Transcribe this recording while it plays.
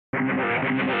Hi,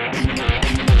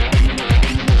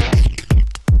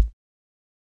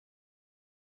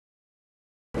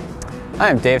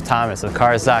 I'm Dave Thomas of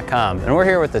Cars.com, and we're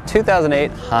here with the 2008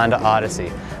 Honda Odyssey.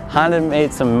 Honda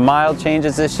made some mild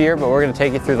changes this year, but we're going to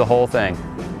take you through the whole thing.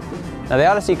 Now, the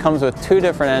Odyssey comes with two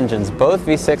different engines, both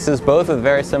V6s, both with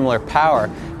very similar power,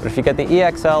 but if you get the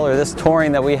EXL or this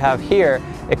Touring that we have here,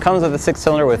 it comes with a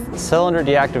six-cylinder with cylinder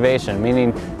deactivation,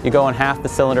 meaning you go on half the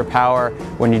cylinder power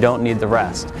when you don't need the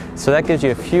rest. So that gives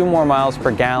you a few more miles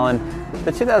per gallon.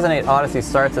 The 2008 Odyssey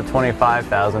starts at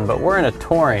 25,000, but we're in a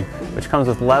Touring, which comes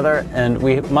with leather, and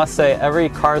we must say every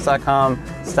Cars.com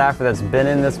staffer that's been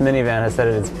in this minivan has said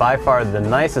it is by far the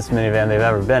nicest minivan they've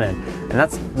ever been in. And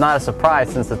that's not a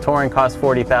surprise since the Touring costs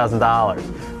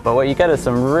 $40,000. But what you get is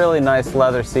some really nice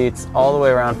leather seats all the way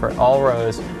around for all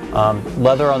rows,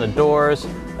 leather on the doors,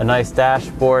 a nice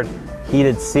dashboard,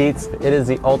 heated seats. It is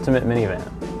the ultimate minivan.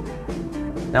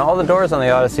 Now, all the doors on the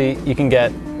Odyssey you can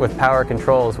get with power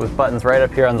controls with buttons right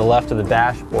up here on the left of the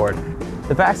dashboard.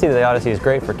 The backseat of the Odyssey is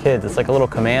great for kids. It's like a little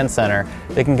command center.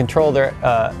 They can control their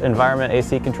environment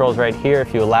AC controls right here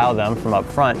if you allow them from up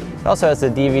front. It also has a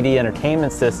DVD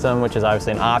entertainment system, which is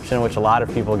obviously an option, which a lot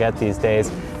of people get these days.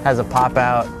 It has a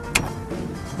pop-out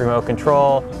remote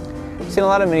control. I've seen a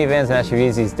lot of minivans and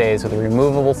SUVs these days with a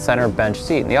removable center bench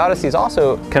seat. And the Odysseys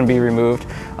also can be removed,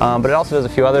 but it also does a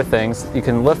few other things. You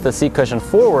can lift the seat cushion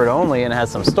forward only, and it has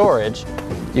some storage.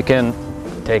 You can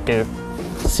take a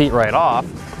seat right off,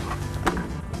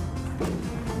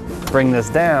 bring this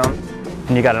down,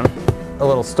 and you got a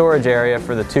little storage area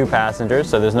for the two passengers,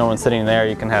 so there's no one sitting there.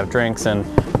 You can have drinks and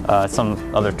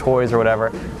some other toys or whatever.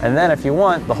 And then if you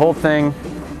want, the whole thing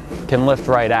can lift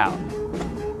right out.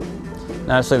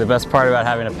 And honestly, the best part about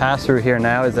having a pass-through here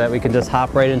now is that we can just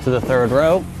hop right into the third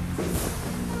row,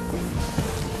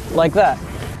 like that.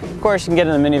 Of course, you can get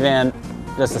in the minivan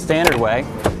just the standard way.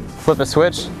 Flip a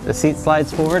switch, the seat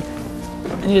slides forward,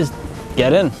 and you just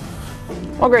get in.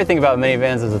 One great thing about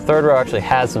minivans is the third row actually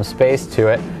has some space to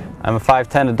it. I'm a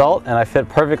 5'10" adult, and I fit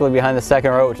perfectly behind the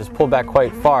second row, which is pulled back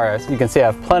quite far. As you can see,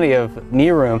 I have plenty of knee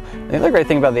room. And the other great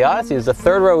thing about the Odyssey is the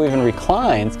third row even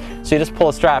reclines, so you just pull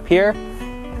a strap here,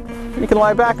 you can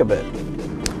lie back a bit.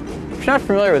 If you're not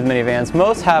familiar with minivans,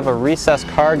 most have a recessed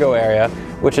cargo area,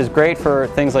 which is great for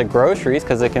things like groceries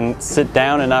because they can sit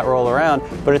down and not roll around,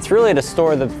 but it's really to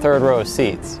store the third row of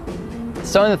seats.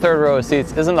 Stowing the third row of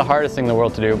seats isn't the hardest thing in the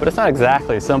world to do, but it's not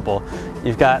exactly simple.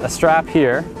 You've got a strap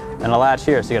here and a latch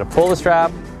here, so you gotta pull the strap,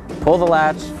 pull the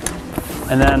latch,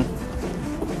 and then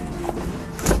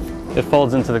it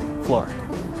folds into the floor.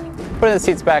 Putting the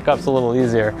seats back up is a little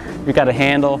easier. You've got a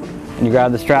handle, and you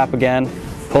grab the strap again,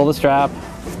 pull the strap,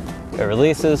 it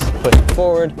releases, push it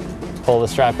forward, pull the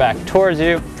strap back towards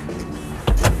you,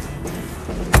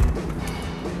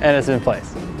 and it's in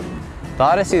place. The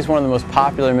Odyssey is one of the most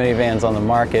popular minivans on the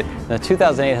market, and the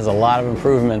 2008 has a lot of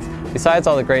improvements. Besides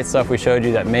all the great stuff we showed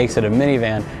you that makes it a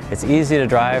minivan, it's easy to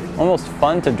drive, almost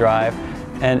fun to drive,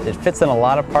 and it fits in a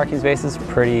lot of parking spaces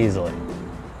pretty easily.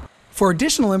 For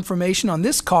additional information on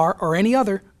this car or any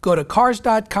other, go to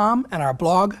Cars.com and our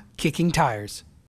blog, Kicking Tires.